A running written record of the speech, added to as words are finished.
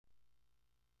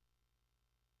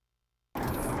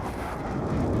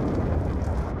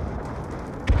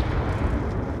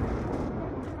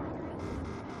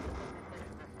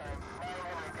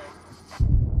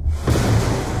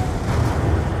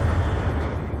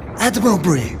Admiral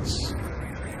Briggs.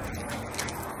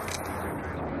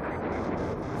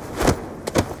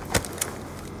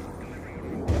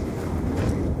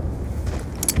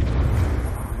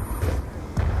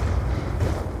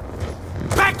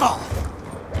 Back off!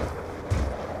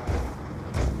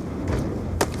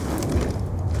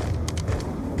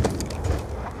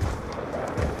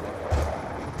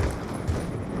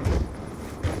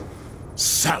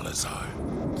 Salazar.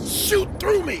 Shoot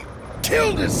through me!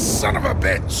 Kill this son of a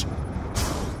bitch!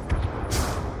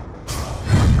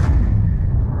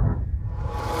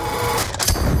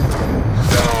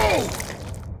 No!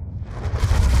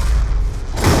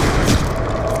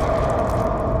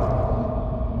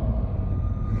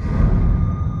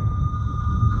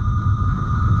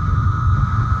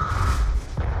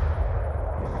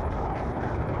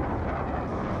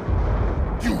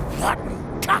 You rotten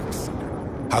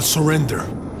cocksucker! I'll surrender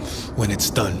when it's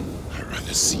done. I'd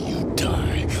rather see you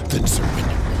die than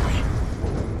surrender, boy.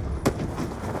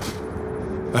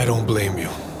 I don't blame you.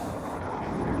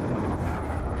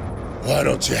 Why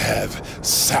don't you have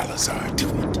Salazar do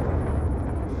it?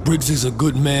 Briggs is a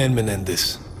good man,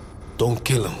 Menendez. Don't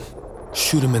kill him.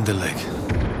 Shoot him in the leg.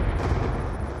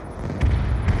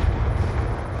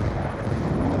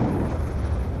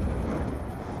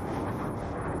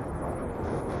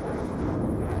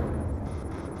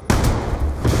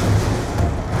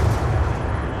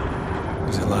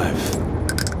 He's alive.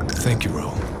 Thank you,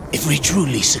 Raul. If we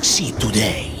truly succeed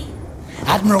today,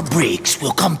 Admiral Briggs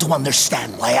will come to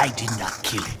understand why I did not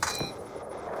kill him.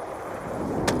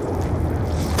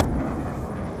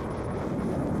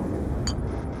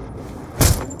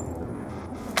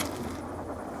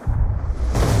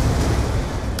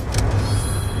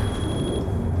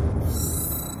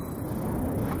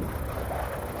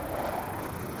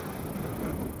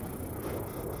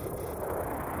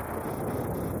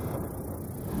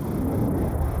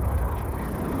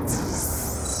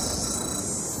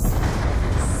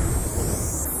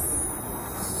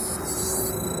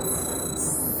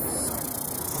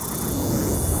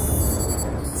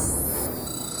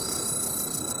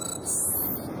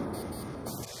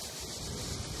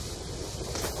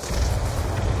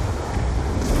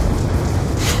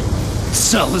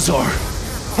 Salazar!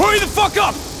 Hurry the fuck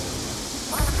up!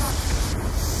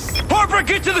 Harper,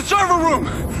 get to the server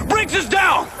room! Briggs is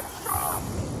down!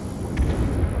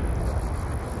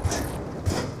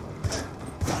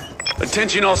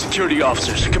 Attention all security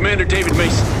officers. Commander David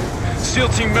Mason. SEAL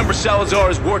team member Salazar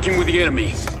is working with the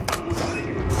enemy.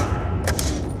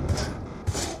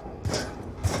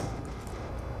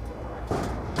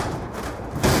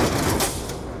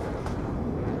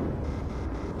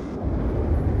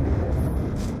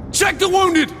 Check the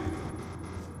wounded!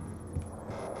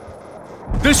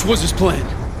 This was his plan.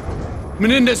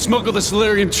 Menendez smuggled the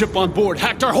Celerium chip on board,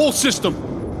 hacked our whole system.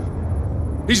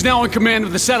 He's now in command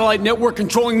of the satellite network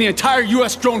controlling the entire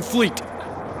US drone fleet.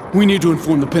 We need to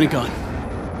inform the Pentagon.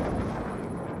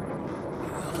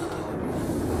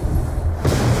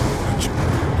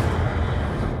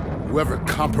 Whoever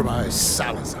compromised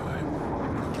Salazar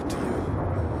will get to you.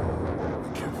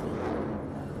 Be careful.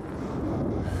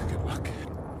 Good luck.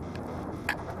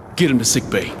 Get him to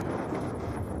sickbay.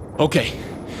 Okay.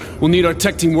 We'll need our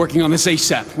tech team working on this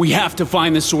ASAP. We have to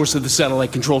find the source of the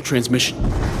satellite control transmission.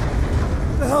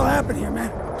 What the hell happened here,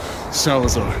 man?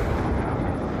 Salazar.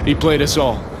 He played us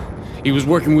all. He was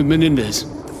working with Menendez.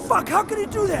 Fuck, how could he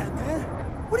do that, man?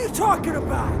 What are you talking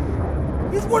about?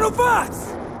 He's one of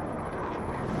us!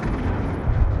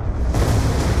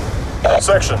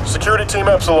 Section, Security Team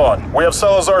Epsilon. We have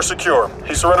Salazar secure.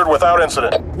 He surrendered without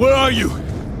incident. Where are you?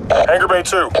 Hangar Bay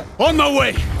 2. On my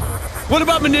way! What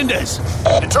about Menendez?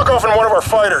 He took off in one of our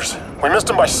fighters. We missed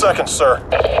him by seconds, sir.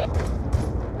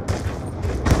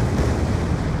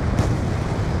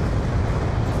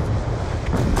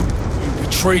 You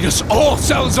betrayed us all,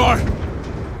 Salazar!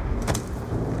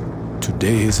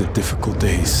 Today is a difficult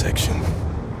day, Section.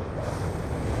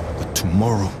 But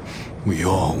tomorrow, we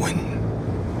all win.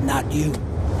 Not you.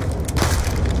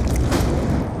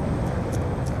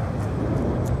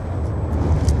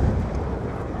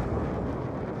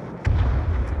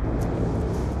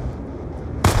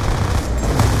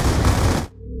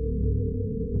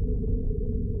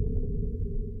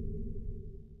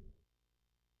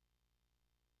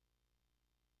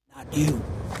 Not you.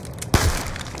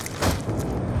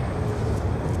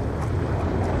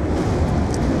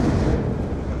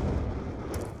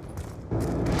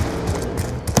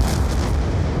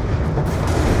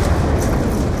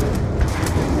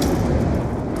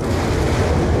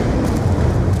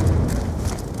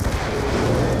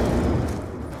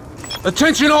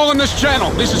 Attention all on this channel.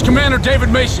 This is Commander David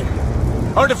Mason.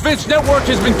 Our defense network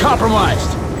has been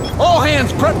compromised. All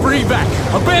hands prep for evac.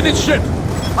 Abandon ship!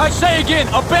 I say again,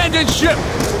 abandon ship!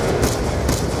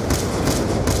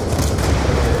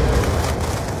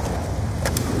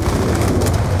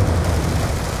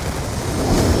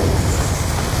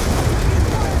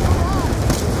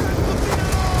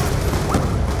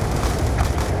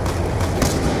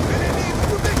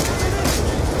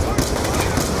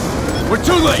 We're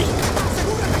too late!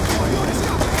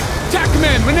 Attack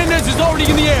command! Menendez is already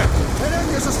in the air!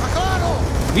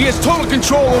 He has total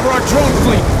control over our drone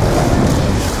fleet!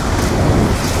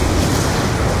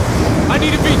 I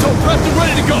need a VTOL prepped and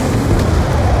ready to go!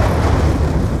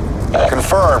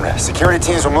 Confirmed. Security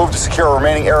teams will move to secure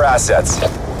remaining air assets.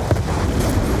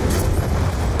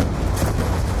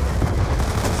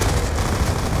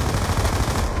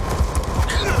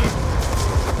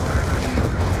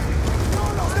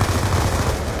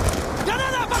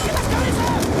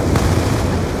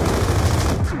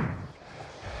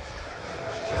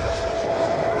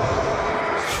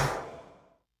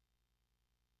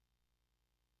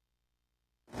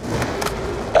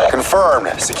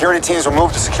 Confirmed. Security teams will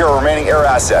move to secure remaining air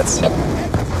assets.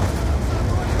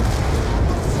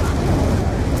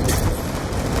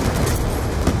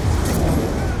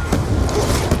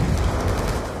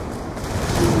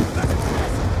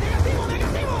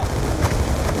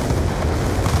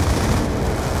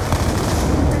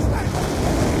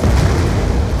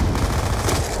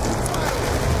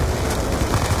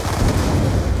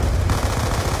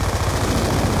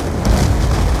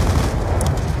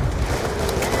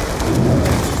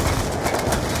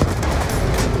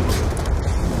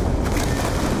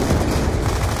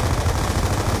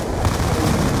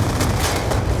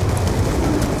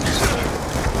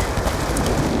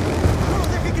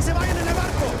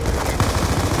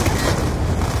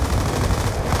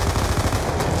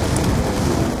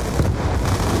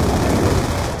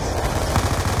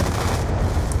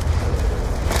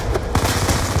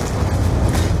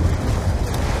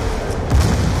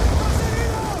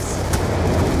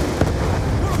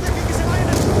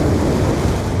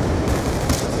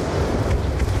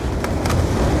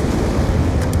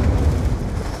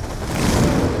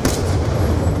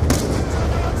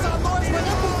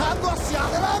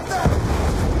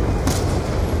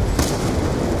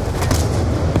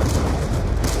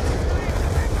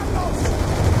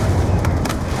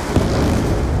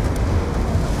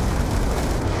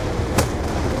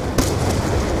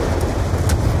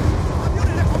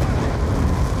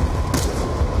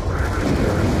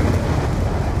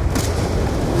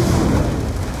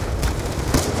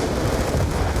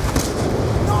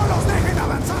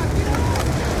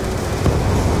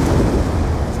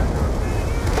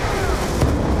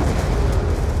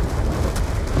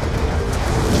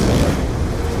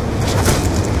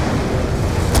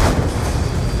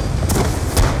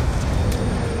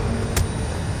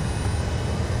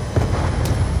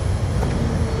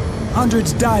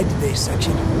 Hundreds died today,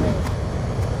 Section.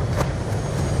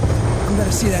 I'm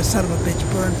gonna see that son of a bitch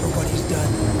burn for what he's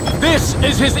done. This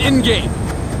is his endgame!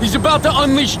 He's about to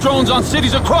unleash drones on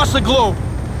cities across the globe!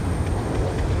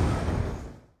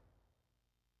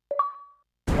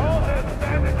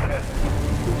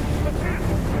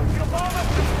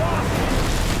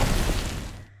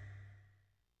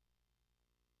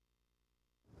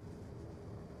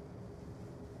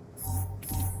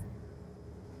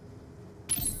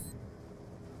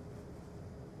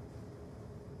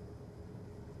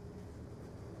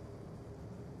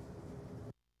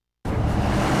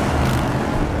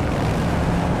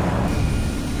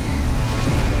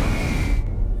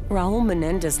 Raul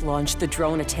Menendez launched the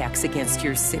drone attacks against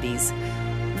your cities.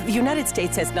 The United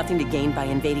States has nothing to gain by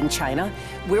invading China.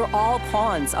 We're all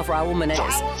pawns of Raul Menendez.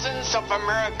 Thousands of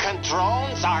American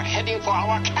drones are heading for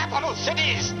our capital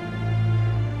cities.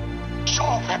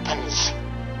 Show weapons,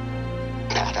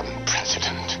 Madam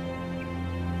President.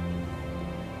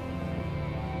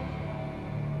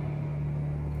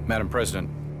 Madam President,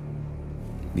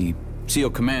 the SEAL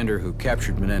commander who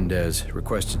captured Menendez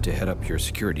requested to head up your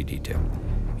security detail.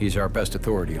 He's our best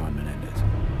authority on Menendez,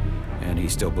 and he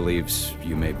still believes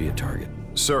you may be a target.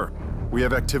 Sir, we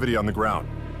have activity on the ground.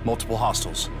 Multiple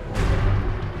hostiles.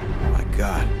 My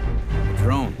God.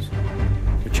 Drones.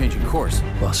 They're changing course.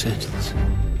 Los Angeles.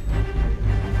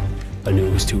 I knew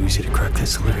it was too easy to crack that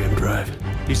Solarium drive.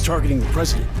 He's targeting the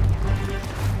president.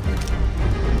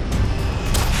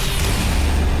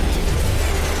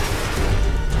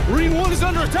 Marine 1 is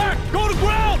under attack! Go to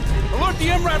ground! Alert the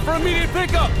MRAP for immediate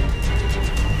pickup!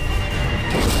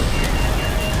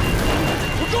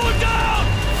 We're going down!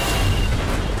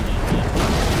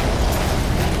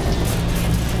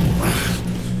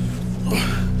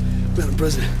 Madam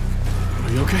President,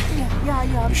 you okay? Yeah,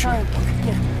 I'm fine.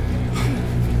 Yeah.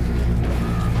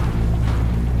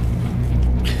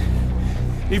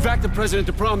 Evac the president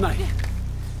to prom night.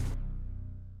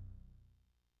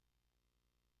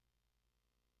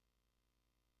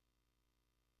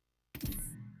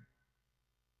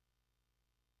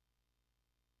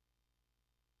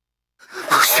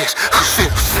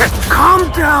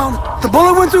 Calm down! The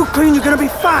bullet went through clean, you're gonna be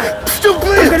fine! Still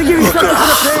bleeding! I'm gonna give you something for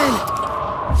the pain!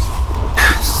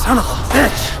 Son of a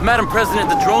bitch! Madam President,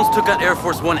 the drones took out Air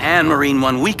Force One and Marine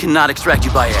One. We cannot extract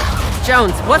you by air.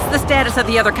 Jones, what's the status of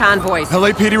the other convoys?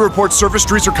 LAPD reports surface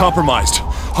streets are compromised.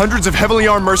 Hundreds of heavily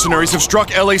armed mercenaries have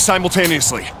struck LA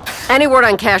simultaneously. Any word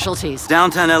on casualties?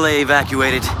 Downtown LA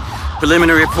evacuated.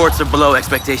 Preliminary reports are below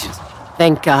expectations.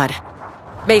 Thank God.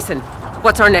 Mason,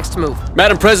 what's our next move?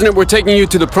 Madam President, we're taking you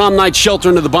to the prom night shelter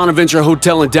into the Bonaventure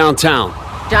Hotel in downtown.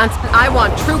 Johnson, I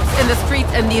want troops in the streets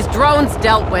and these drones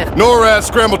dealt with. NORAD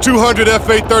scramble 200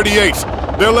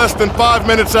 F-838s. They're less than 5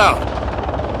 minutes out.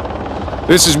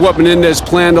 This is what Menendez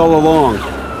planned all along.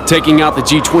 Taking out the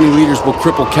G20 leaders will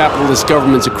cripple capitalist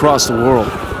governments across the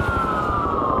world.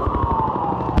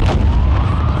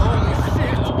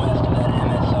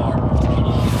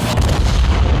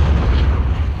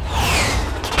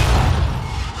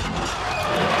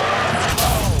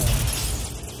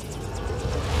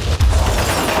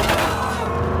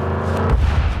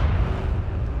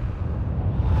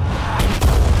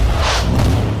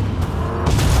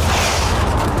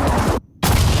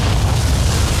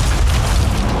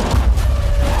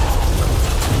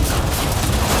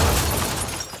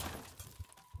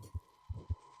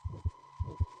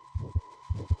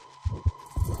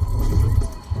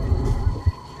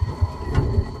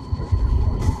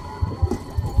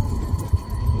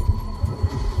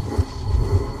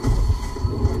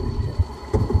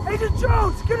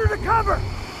 Jones, get her to cover!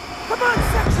 Come on,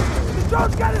 section! The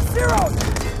drone's got us zeroed!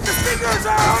 The Stinger is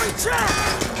our only chance!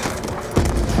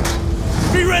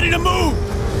 Be ready to move!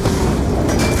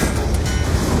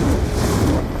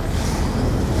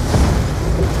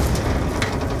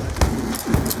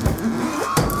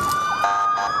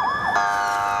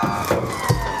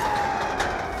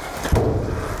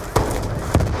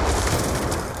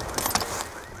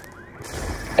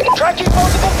 Tracking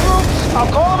multiple groups.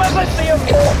 I'll call them as I see them.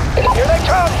 Here they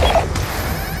come.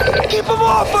 Keep them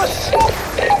off us.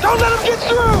 Don't let them get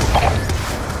through.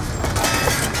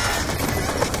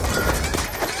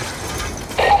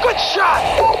 Good shot.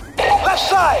 Left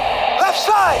side. Left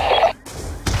side.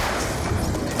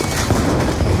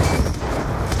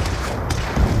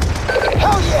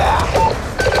 Hell yeah.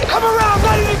 Come around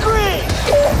 90 degrees.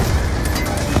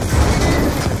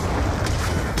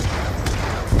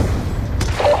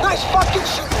 Nice fucking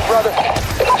shooting, brother!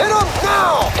 Hit him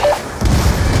now!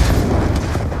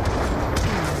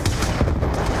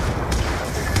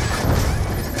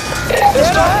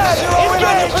 They're ahead!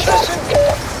 Engage! Position!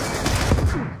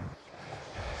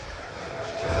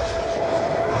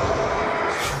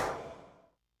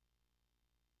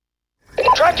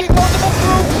 Tracking multiple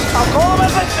groups! I'll call them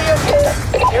as I see them!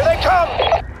 Here they come!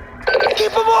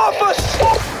 Keep them off us!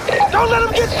 Don't let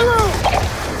them get through!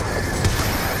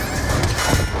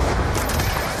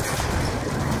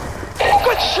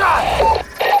 Good shot!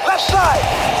 Left side!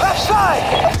 Left side!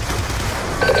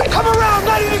 Come around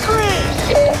 90 degrees!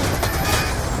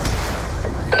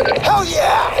 Hell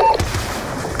yeah!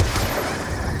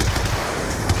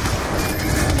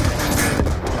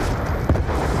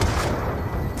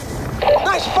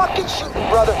 Nice fucking shooting,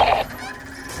 brother!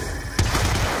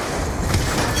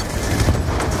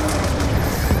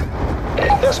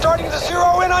 They're starting to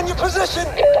zero in on your position!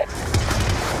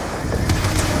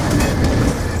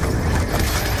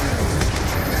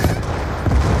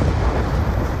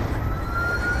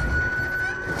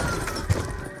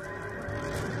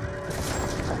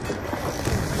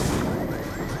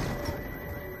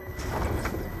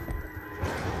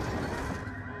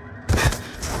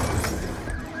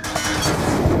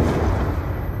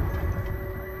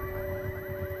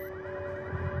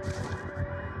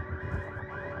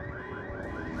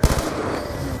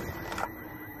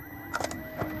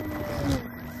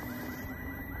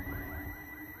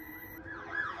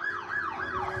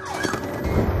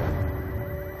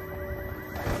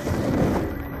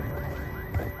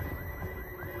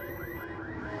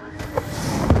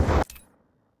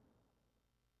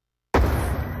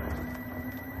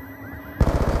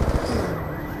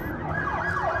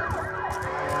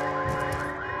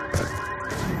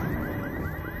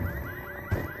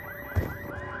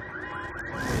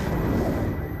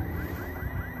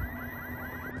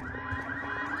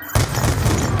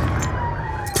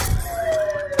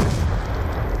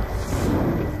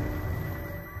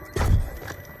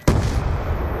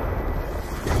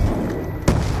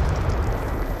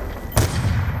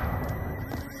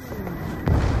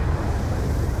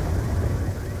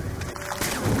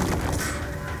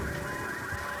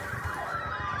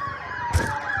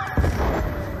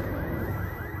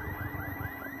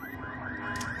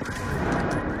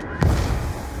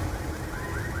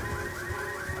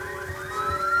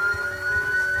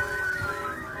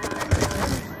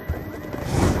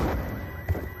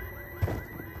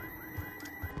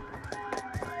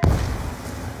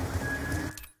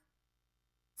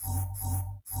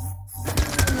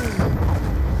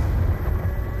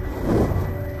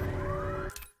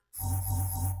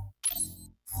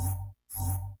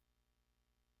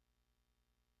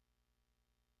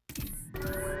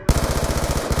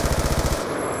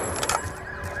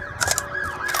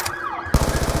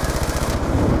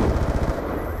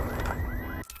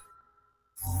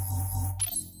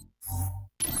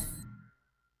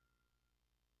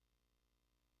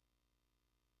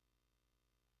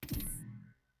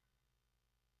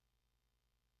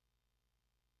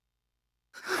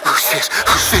 Shit.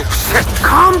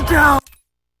 Calm down.